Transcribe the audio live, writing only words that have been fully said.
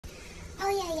Oh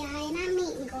yeah, and I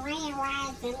mean grand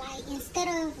rising. Like instead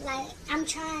of like I'm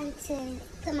trying to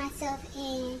put myself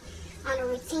in on a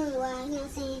routine where, you know what I'm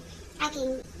saying, I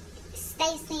can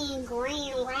stay saying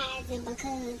grand rising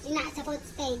because you're not supposed to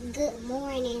say good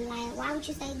morning. Like why would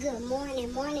you say good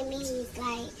morning? Morning means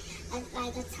like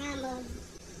a time of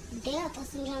death or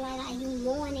something like you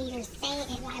mourning, you're sad.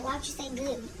 Like why would you say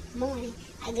good morning?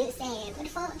 Like good sad. What the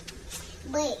fuck?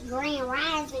 But grand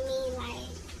rising means like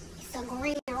it's a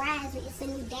grand rising, it's a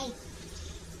new day.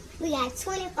 We got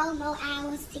 24 more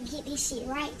hours to get this shit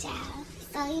right, child.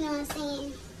 So, you know what I'm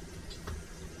saying?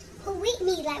 Who with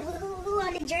me? Like, who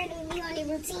on the journey with me, on the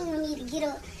routine with me to get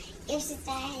up,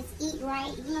 exercise, eat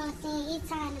right? You know what I'm saying? It's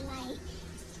time to, like,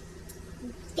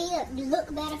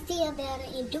 look better, feel better,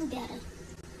 and do better.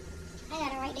 I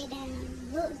gotta write that down.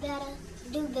 Look better,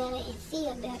 do better, and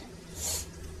feel better.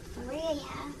 For real,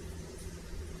 y'all.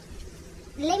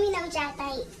 Let me know what y'all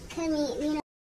think. Comment, you know.